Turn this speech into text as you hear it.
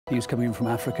News coming in from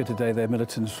Africa today. Their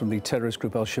militants from the terrorist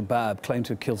group Al-Shabaab claim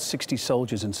to have killed 60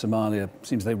 soldiers in Somalia.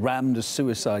 Seems they rammed a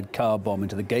suicide car bomb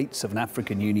into the gates of an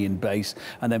African Union base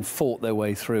and then fought their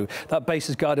way through. That base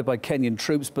is guarded by Kenyan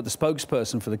troops, but the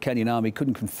spokesperson for the Kenyan army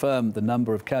couldn't confirm the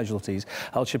number of casualties.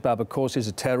 Al-Shabaab, of course, is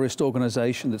a terrorist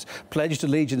organisation that's pledged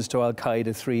allegiance to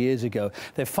Al-Qaeda 3 years ago.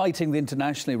 They're fighting the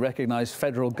internationally recognised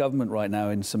federal government right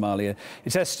now in Somalia.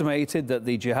 It's estimated that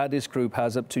the jihadist group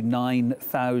has up to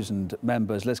 9,000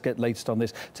 members. Let's get latest on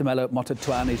this. Tamela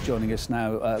Motatwane is joining us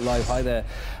now live. Hi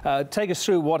there. Take us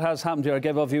through what has happened here. I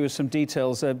gave our viewers some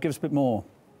details. Give us a bit more.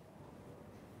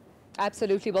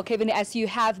 Absolutely. Well, Kevin, as you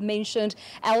have mentioned,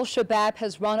 Al-Shabaab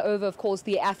has run over, of course,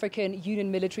 the African Union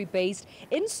military based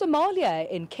in Somalia,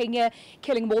 in Kenya,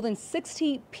 killing more than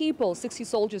 60 people, 60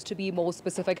 soldiers to be more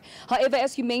specific. However,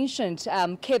 as you mentioned,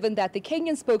 Kevin, that the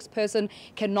Kenyan spokesperson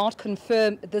cannot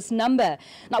confirm this number.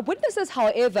 Now, witnesses,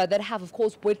 however, that have, of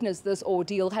course, witnessed this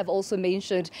ordeal have also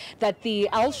mentioned that the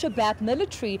Al-Shabaab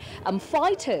military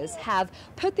fighters have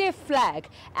put their flag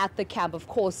at the camp, of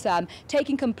course,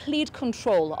 taking complete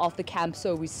control of the camp,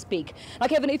 so we speak. Now,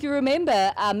 Kevin, if you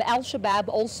remember, Al-Shabaab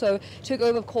also took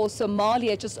over, of course,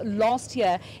 Somalia just last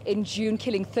year in June,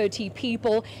 killing 30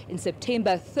 people. In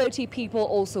September, 30 people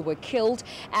also were killed.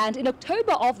 And in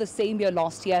October of the same year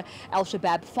last year,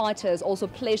 Al-Shabaab fighters also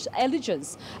pledged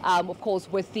allegiance, of course,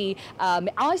 with the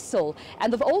ISIL.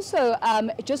 And they've also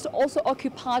also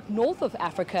occupied north of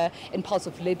Africa in parts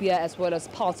of Libya as well as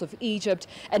parts of Egypt.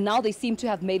 And now they seem to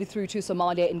have made it through to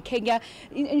Somalia and Kenya,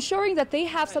 ensuring that they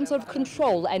have some sort of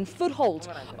control and foothold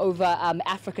over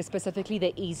Africa, specifically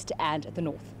the east and the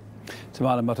north.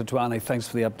 Tamela Motatwane, thanks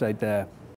for the update there.